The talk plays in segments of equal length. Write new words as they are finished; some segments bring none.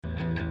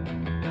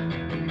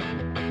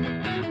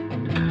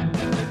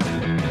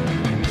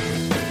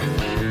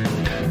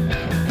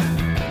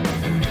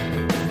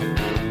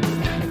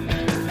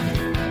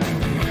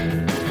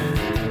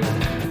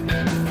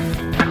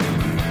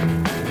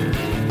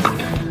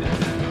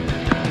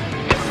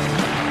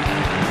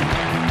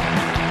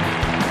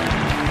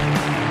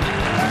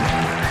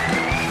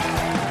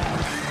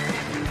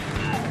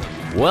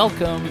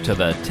Welcome to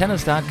the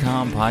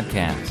Tennis.com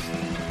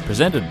podcast,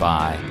 presented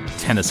by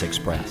Tennis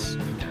Express.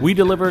 We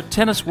deliver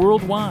tennis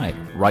worldwide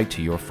right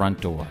to your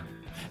front door.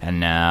 And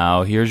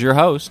now, here's your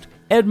host,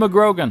 Ed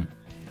McGrogan.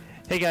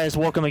 Hey guys,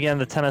 welcome again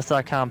to the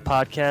Tennis.com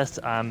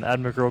podcast. I'm Ed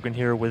McGrogan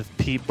here with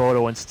Pete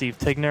Bodo and Steve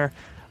Tigner.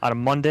 On a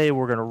Monday,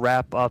 we're going to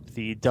wrap up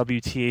the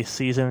WTA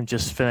season.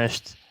 Just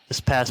finished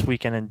this past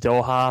weekend in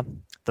Doha.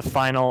 The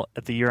final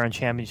at the year-end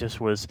championships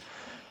was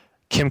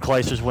Kim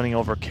Clijsters winning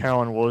over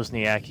Caroline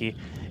Wozniacki.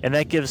 And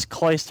that gives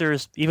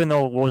Clijsters, even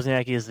though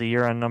Wozniacki is the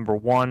year-end number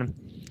one,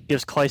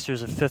 gives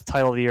Clijsters a fifth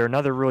title of the year,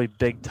 another really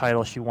big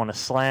title. She won a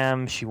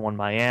Slam, she won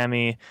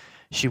Miami,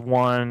 she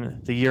won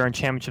the year-end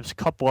championships, a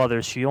couple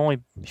others. She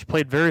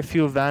played very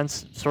few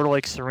events, sort of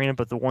like Serena,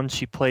 but the ones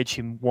she played,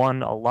 she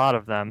won a lot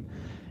of them.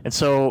 And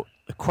so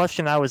the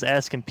question I was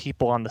asking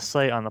people on the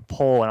site, on the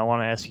poll, and I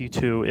want to ask you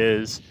two,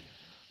 is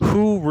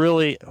who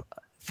really,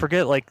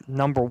 forget like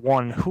number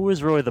one, who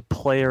is really the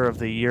player of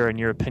the year in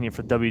your opinion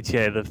for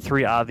WTA? The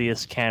three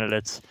obvious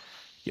candidates,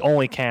 the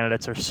only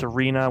candidates are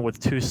Serena with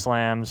 2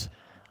 slams,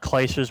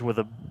 Clijsters with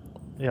a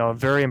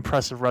very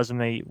impressive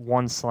resume,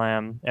 1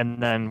 slam, and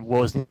then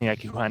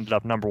Wozniacki, who ended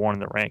up number 1 in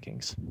the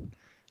rankings.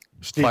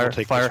 Steve will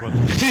take this one.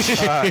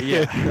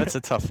 Yeah, that's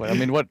a tough one. I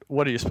mean,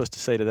 what are you supposed to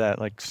say to that?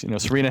 Like,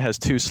 Serena has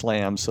 2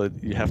 slams, so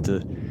you have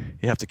to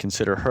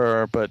consider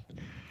her. But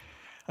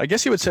I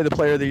guess you would say the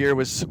player of the year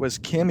was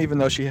Kim, even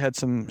though she had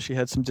some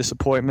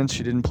disappointments.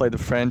 She didn't play the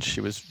French.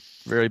 She was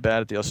very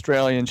bad at the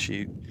Australian.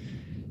 She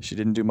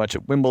didn't do much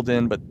at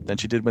Wimbledon, but then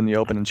she did win the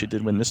Open and she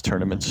did win this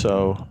tournament.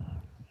 So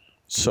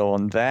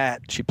on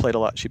that, she played a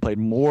lot. She played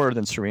more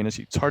than Serena.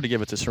 It's hard to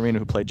give it to Serena,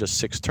 who played just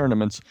 6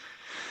 tournaments.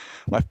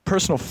 My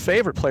personal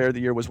favorite player of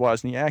the year was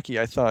Wozniacki.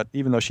 I thought,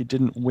 even though she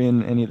didn't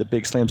win any of the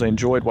big slams, I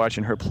enjoyed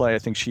watching her play. I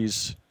think she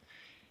was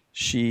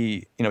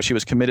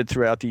committed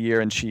throughout the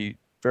year, and she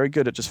very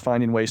good at just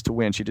finding ways to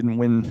win. She didn't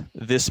win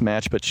this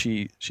match, but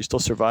she still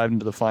survived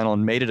into the final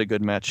and made it a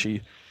good match.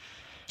 She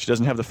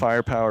doesn't have the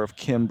firepower of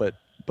Kim, but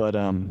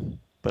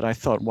I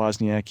thought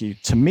Wozniacki,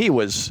 to me,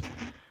 was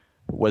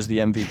the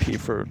MVP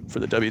for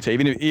the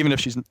WTA. Even if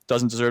she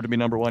doesn't deserve to be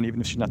number one,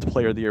 even if she's not the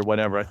player of the year,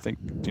 whatever. I think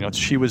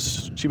she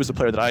was the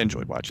player that I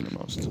enjoyed watching the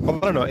most. Well, I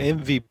don't know,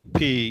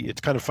 MVP.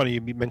 It's kind of funny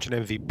you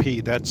mentioned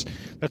MVP. That's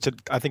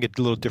I think a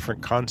little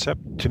different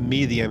concept. To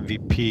me, the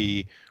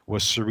MVP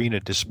was Serena,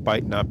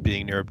 despite not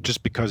being there,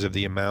 just because of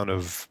the amount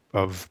of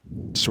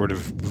sort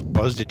of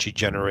buzz that she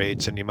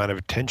generates and the amount of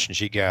attention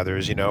she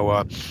gathers.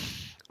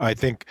 I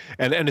think,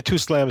 and the 2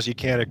 slams you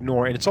can't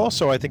ignore. And it's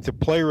also, I think, the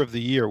player of the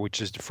year, which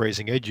is the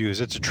phrasing Ed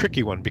used, it's a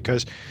tricky one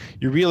because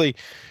you're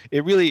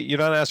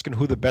not asking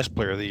who the best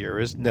player of the year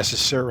is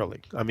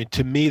necessarily. I mean,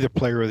 to me, the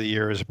player of the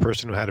year is a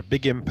person who had a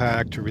big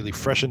impact, who really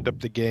freshened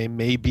up the game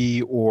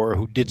maybe, or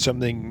who did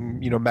something,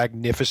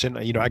 magnificent.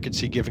 I could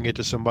see giving it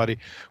to somebody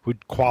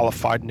who'd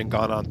qualified and then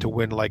gone on to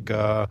win like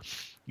a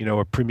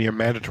premier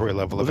mandatory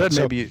level event.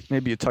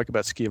 Maybe you talk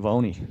about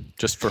Schiavone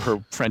just for her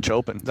French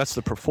Open. That's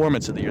the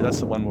performance of the year. That's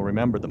the one we'll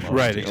remember the most.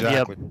 Right,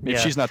 exactly. If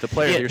she's not the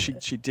player of the year,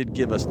 she did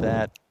give us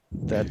that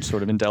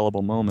sort of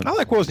indelible moment. I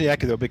like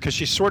Wozniacki, though, because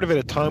she's sort of at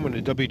a time when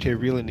the WTA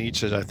really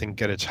needs to, I think,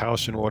 get its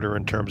house in order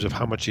in terms of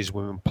how much these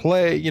women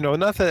play.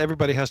 Not that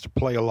everybody has to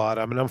play a lot.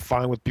 I mean, I'm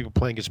fine with people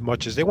playing as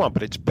much as they want,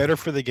 but it's better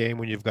for the game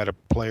when you've got a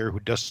player who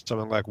does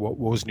something like what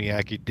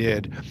Wozniacki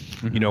did,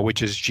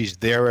 which is she's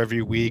there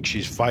every week,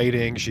 she's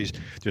fighting,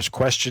 there's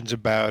questions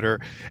about her,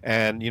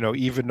 and,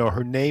 even though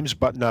her name's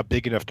but not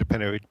big enough to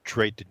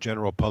penetrate the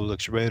general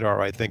public's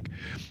radar, I think,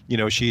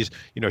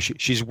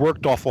 she's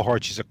worked awful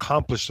hard, she's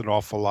accomplished an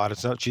awful lot.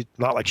 It's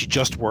not like she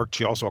just worked.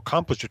 She also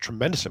accomplished a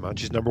tremendous amount.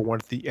 She's number 1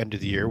 at the end of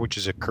the year, which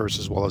is a curse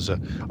as well as a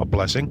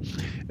blessing.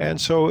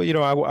 And so,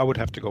 I would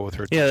have to go with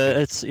her.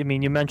 Yeah,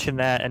 you mentioned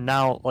that, and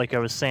now, like I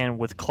was saying,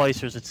 with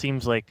Clijsters, it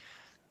seems like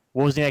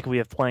Wozniacki we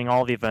have playing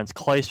all the events.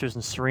 Clijsters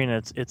and Serena,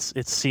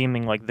 it's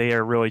seeming like they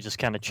are really just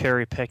kind of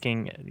cherry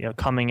picking,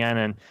 coming in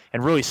and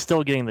really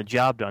still getting the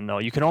job done. Though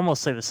you can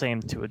almost say the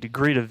same to a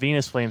degree to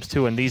Venus Williams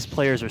too, and these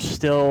players are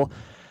still,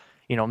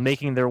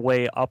 making their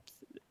way up.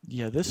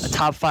 Yeah, a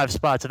top 5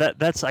 spot. So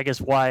that's I guess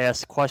why I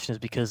asked the question, is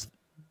because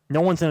no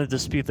one's going to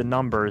dispute the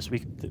numbers.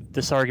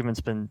 This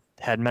argument's been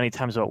had many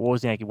times about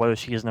Wozniacki, whether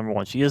she is number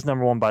 1. She is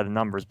number 1 by the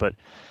numbers, but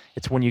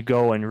it's when you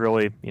go and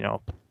really,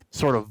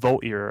 sort of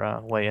vote your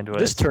way into it.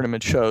 This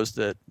tournament shows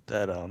that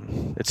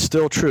it's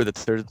still true that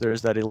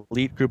there's that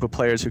elite group of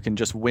players who can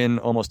just win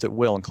almost at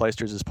will, and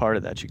Clijsters is part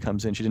of that. She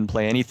comes in, she didn't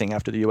play anything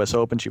after the U.S.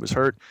 Open. She was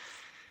hurt.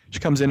 She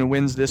comes in and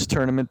wins this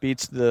tournament,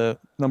 beats the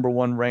number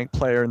 1 ranked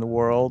player in the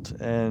world,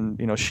 and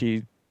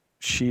she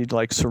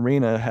like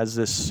Serena has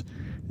this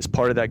is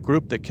part of that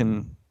group that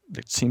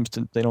seems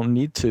to they don't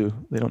have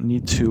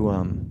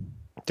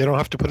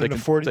to put in a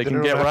 40. They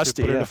can get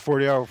rusty. In a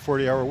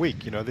 40-hour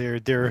week.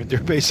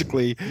 They're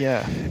basically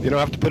They don't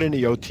have to put in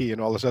the OT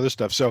and all this other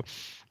stuff. So.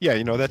 Yeah,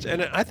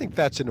 and I think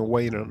that's in a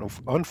way an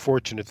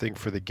unfortunate thing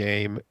for the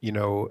game.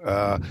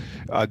 God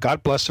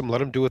bless them, let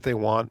them do what they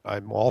want.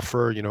 I'm all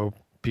for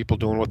people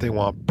doing what they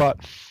want. But,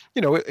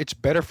 it's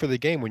better for the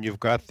game when you've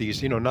got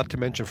these, not to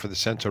mention for the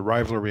sense of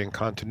rivalry and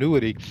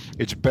continuity,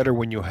 it's better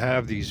when you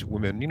have these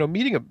women,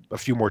 meeting a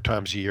few more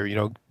times a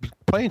year,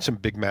 playing some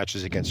big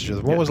matches against each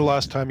other. When was the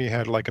last time you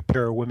had like a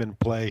pair of women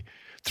play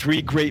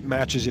 3 great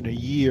matches in a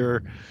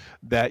year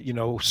that,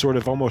 sort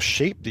of almost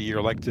shaped the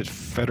year, like the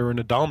Federer and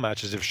Nadal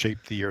matches have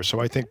shaped the year? So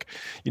I think,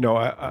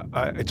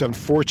 it's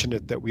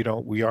unfortunate that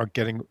we aren't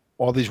getting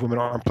all these women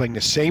aren't playing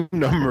the same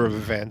number of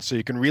events, so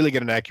you can really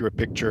get an accurate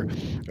picture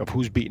of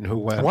who's beaten who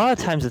when. A lot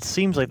of times it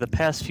seems like the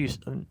past few,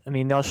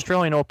 the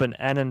Australian Open,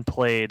 Enon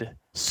played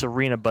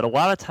Serena, but a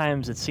lot of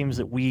times it seems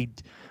that we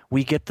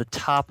get the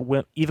top,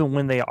 even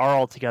when they are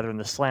all together in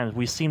the slams,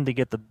 we seem to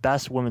get the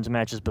best women's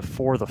matches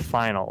before the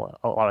final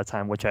a lot of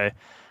time, which I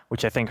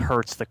think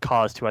hurts the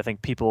cause too. I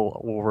think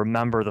people will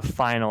remember the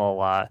final a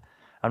lot.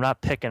 I'm not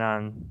picking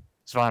on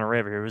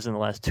Zvonareva here, who was in the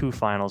last 2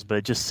 finals, but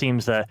it just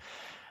seems that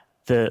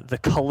the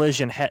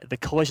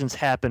collisions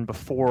happen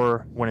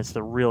before when it's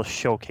the real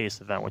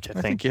showcase event, which I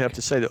think you have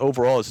to say that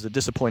overall this is a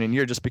disappointing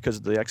year just because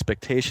of the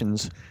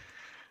expectations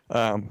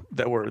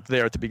that were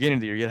there at the beginning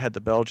of the year. You had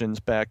the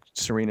Belgians back,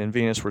 Serena and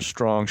Venus were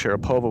strong,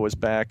 Sharapova was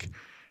back,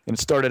 and it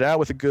started out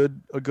with a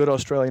good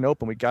Australian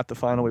Open. We got the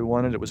final we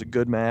wanted. It was a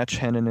good match,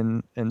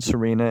 Henin and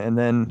Serena, and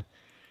then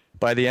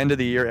by the end of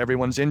the year,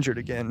 everyone's injured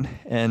again.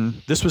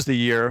 And this was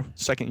the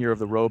second year of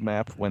the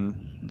roadmap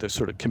when the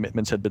sort of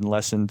commitments had been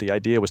lessened. The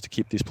idea was to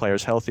keep these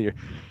players healthier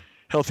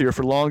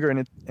for longer, and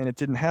it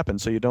didn't happen.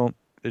 So there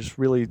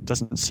really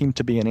doesn't seem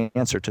to be an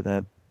answer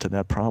to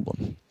that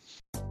problem.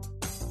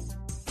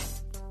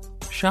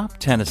 Shop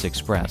Tennis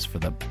Express for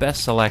the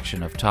best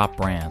selection of top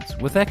brands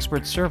with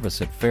expert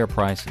service at fair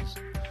prices.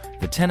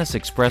 The Tennis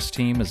Express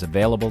team is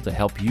available to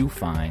help you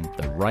find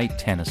the right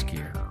tennis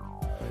gear.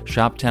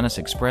 Shop Tennis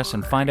Express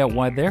and find out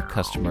why their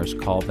customers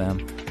call them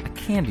a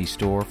candy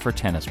store for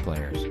tennis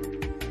players.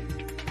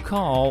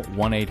 Call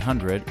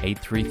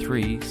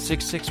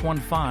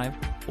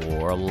 1-800-833-6615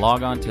 or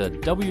log on to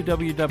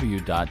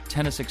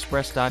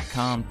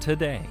www.tennisexpress.com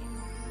today.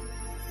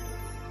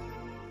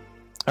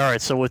 All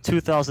right, so with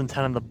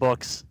 2010 in the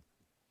books,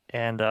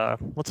 and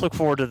let's look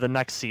forward to the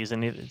next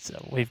season.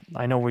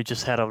 I know we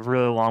just had a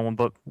really long one,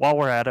 but while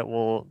we're at it,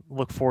 we'll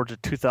look forward to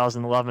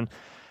 2011.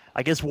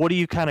 I guess, what do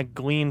you kind of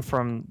glean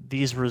from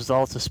these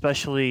results,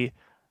 especially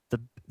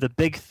the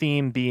big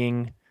theme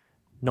being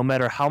no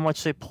matter how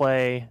much they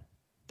play,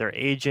 they're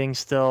aging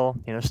still,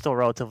 still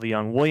relatively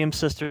young. Williams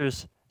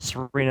sisters,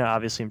 Serena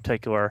obviously in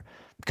particular,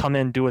 come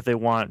in, do what they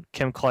want.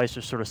 Kim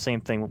Clijsters, sort of same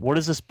thing. What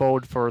does this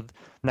bode for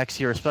next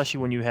year, especially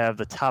when you have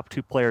the top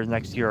 2 players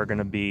next year are going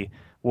to be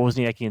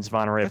Wozniacki and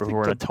Zvonareva, who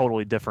are in a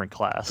totally different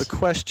class? The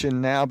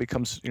question now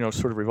becomes,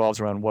 sort of revolves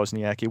around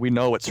Wozniacki. We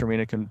know what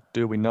Serena can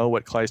do. We know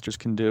what Clijsters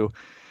can do.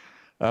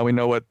 We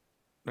know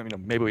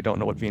maybe we don't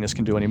know what Venus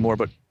can do anymore,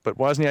 but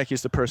Wozniacki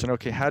is the person.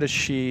 Okay,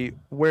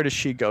 where does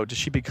she go? Does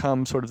she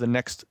become sort of the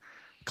next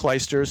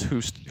Clijsters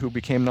who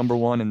became number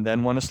 1 and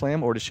then won a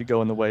slam, or does she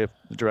go in the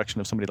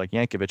direction of somebody like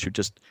Jankovic, who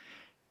just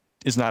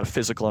is not a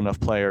physical enough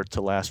player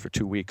to last for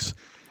 2 weeks?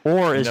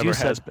 Or as you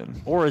said,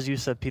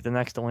 Pete, the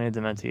next Elena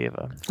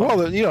Dementieva. Well,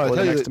 the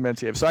next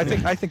Dementieva. So I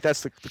think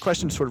that's the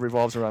question. Sort of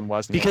revolves around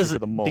Wozniacki for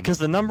the moment. Because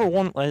the number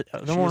one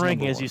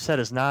ranking, as you said,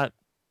 has not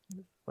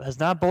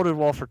boded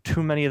well for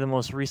too many of the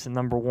most recent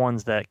number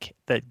 1s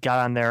that got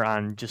on there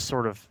on just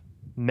sort of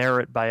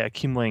merit by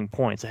accumulating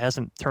points. It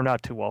hasn't turned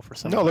out too well for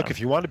some. No, look, if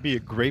you want to be a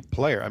great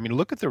player,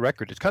 look at the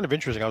record. It's kind of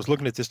interesting. I was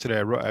looking at this today.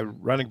 I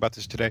writing about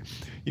this today.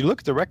 You look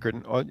at the record,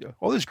 and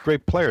all these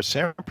great players.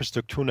 Sampras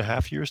took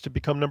 2.5 years to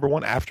become number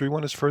 1 after he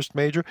won his first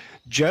major.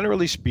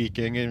 Generally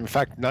speaking, and in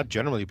fact, not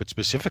generally, but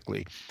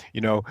specifically,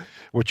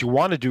 what you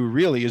want to do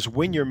really is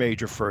win your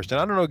major first. And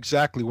I don't know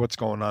exactly what's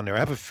going on there. I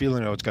have a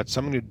feeling it's got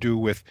something to do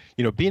with,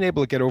 being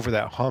able to get over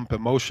that hump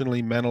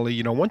emotionally,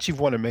 mentally. Once you've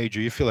won a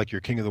major, you feel like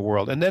you're king of the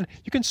world. And then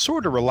you can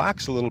sort of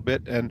relax a little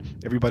bit, and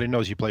everybody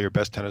knows you play your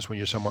best tennis when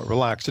you're somewhat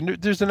relaxed. And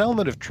there's an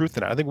element of truth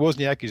in it. I think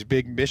Wozniacki's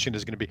big mission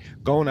is going to be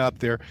going out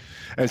there,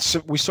 and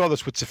so we saw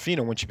this with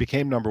Safina when she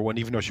became number 1,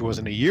 even though she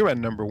wasn't a year-end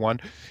number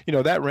 1.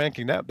 That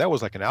ranking, that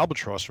was like an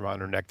albatross around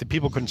her neck that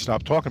people couldn't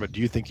stop talking about.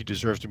 Do you think you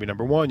deserve to be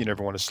number 1? You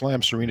never won a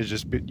slam. Serena's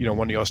just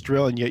won the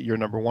Australian, yet you're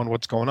number 1.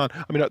 What's going on?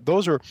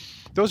 Those are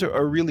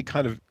really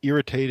kind of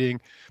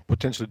irritating,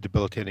 potentially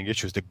debilitating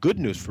issues. The good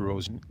news for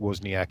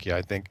Wozniacki,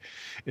 I think,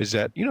 is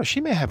that she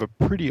may have a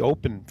pretty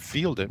open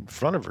field in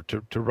front of her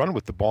to run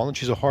with the ball, and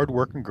she's a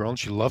hard-working girl, and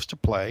she loves to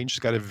play, and she's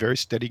got a very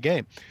steady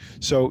game.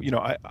 So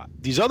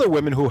these other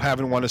women who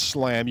haven't won a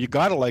slam, you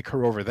got to like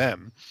her over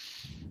them,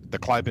 the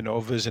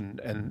Klybanovas and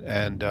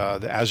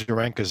the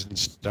Azarenkas and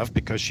stuff,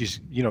 because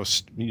she's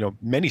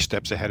many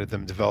steps ahead of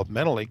them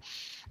developmentally.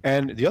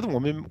 And the other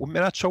woman may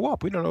not show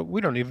up. We don't know.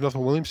 We don't even know if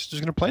Williams is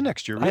going to play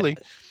next year, really.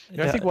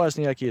 I think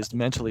Wozniacki is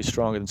mentally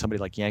stronger than somebody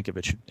like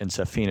Jankovic and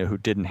Safina, who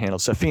didn't handle.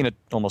 Safina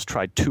almost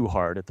tried too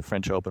hard at the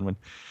French Open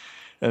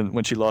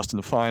when she lost in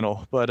the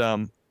final. But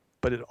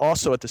it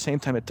also, at the same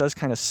time, it does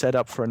kind of set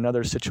up for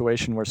another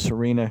situation where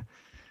Serena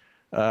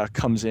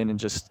comes in and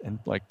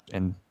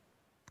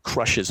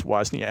crushes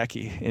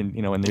Wozniacki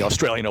in the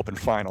Australian Open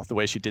final, the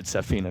way she did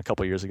Safina a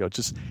couple of years ago.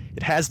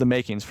 It has the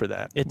makings for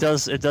that. It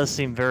does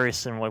seem very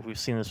similar. We've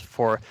seen this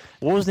before.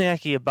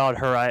 Wozniacki, about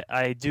her,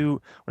 I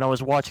do, when I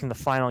was watching the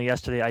final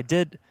yesterday, I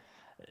did,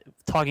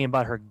 talking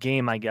about her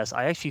game, I guess,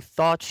 I actually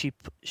thought she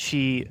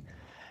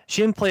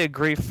didn't play a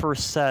great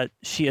first set.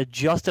 She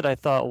adjusted, I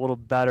thought, a little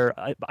better.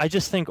 I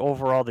just think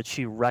overall that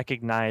she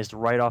recognized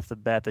right off the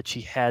bat that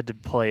she had to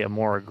play a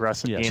more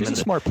aggressive game. She's a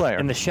smart player.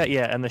 And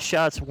the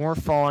shots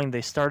weren't falling.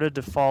 They started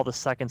to fall the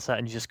second set,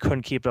 and you just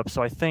couldn't keep it up.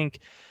 So I think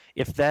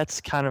if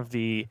that's kind of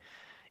the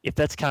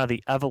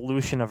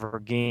evolution of her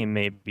game,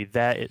 maybe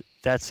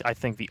that's I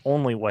think the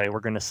only way we're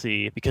going to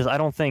see. Because I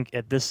don't think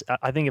I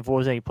think if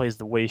Wozniacki plays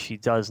the way she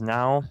does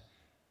now,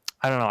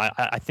 I don't know.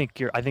 I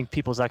think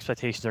people's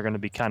expectations are going to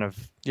be kind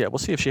of. Yeah, we'll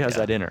see if she has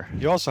that in her.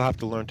 You also have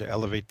to learn to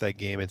elevate that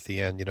game at the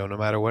end. No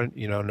matter what,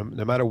 no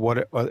matter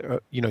what,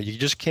 you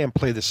just can't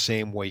play the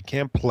same way. You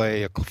can't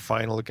play a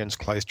final against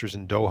Clijsters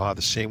in Doha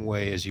the same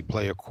way as you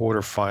play a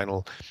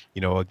quarterfinal,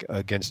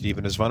 against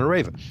even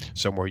Zvonareva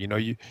somewhere. You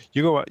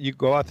go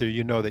out there,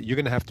 that you're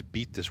going to have to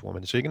beat this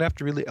woman. So you're going to have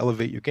to really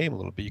elevate your game a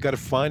little bit. You got to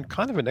find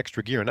kind of an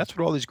extra gear, and that's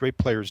what all these great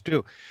players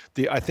do.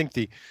 I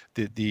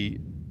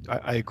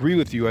agree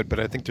with you, Ed,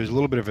 but I think there's a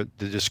little bit of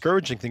the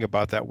discouraging thing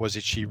about that was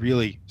that she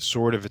really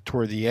sort of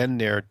toward the end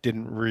there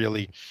didn't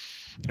really,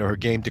 her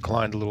game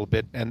declined a little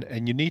bit, and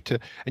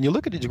you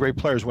look at these great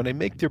players when they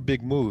make their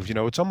big moves,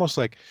 it's almost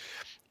like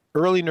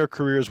early in their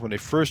careers when they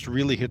first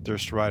really hit their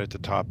stride at the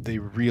top, they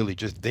really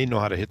they know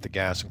how to hit the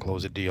gas and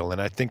close a deal.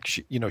 And I think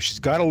she's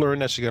got to learn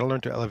that. She's got to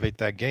learn to elevate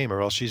that game, or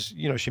else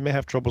she may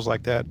have troubles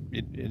like that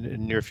in the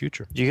near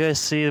future. Do you guys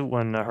see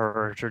when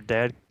her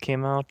dad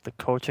came out, the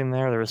coaching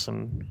there was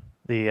some.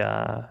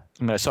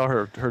 I saw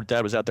her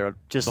dad was out there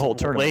just the whole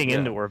tournament, laying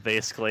into her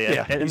basically.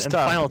 Yeah, and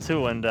final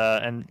two, and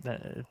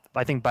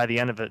I think by the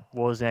end of it,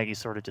 Wozniacki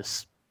sort of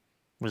just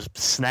was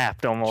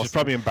snapped almost. She's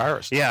probably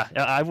embarrassed. Yeah,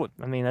 I would.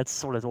 I mean, that's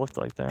sort of looked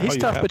like there. He's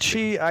tough, but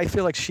I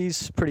feel like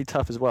she's pretty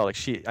tough as well. Like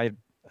she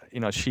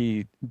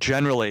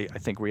generally, I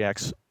think,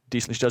 reacts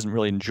decently. She doesn't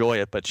really enjoy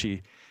it, but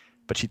she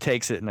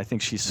takes it, and I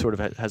think she sort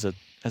of has a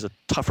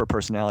tougher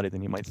personality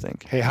than you might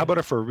think. Hey, how about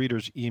if our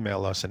readers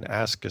email us and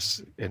ask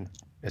us and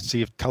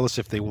tell us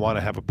if they want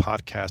to have a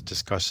podcast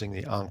discussing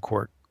the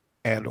on-court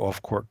and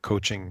off-court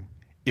coaching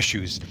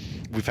issues.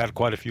 We've had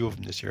quite a few of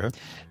them this year.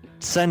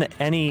 Send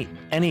any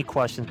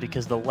questions,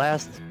 because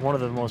one of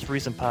the most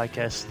recent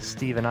podcasts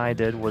Steve and I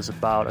did was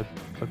about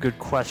a good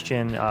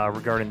question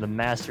regarding the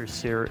Masters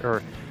Series,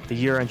 or the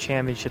year-end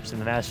championships in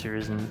the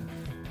Masters,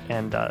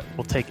 and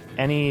we'll take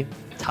any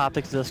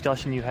topics of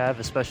discussion you have,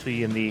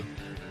 especially in the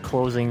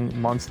closing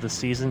months of the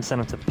season.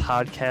 Send them to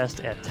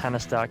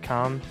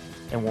podcast@tennis.com,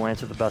 and we'll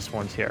answer the best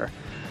ones here.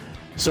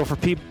 So for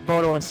Pete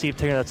Bodo and Steve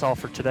Tigner, that's all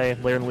for today.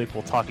 Later in the week,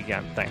 we'll talk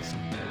again. Thanks.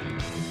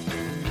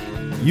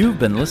 You've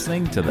been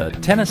listening to the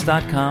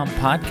Tennis.com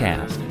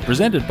podcast,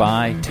 presented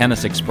by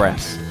Tennis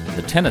Express,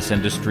 the tennis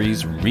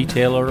industry's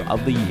retailer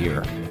of the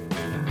year.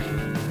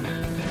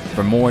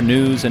 For more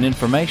news and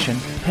information,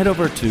 head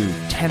over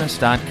to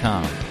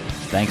Tennis.com.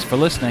 Thanks for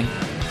listening.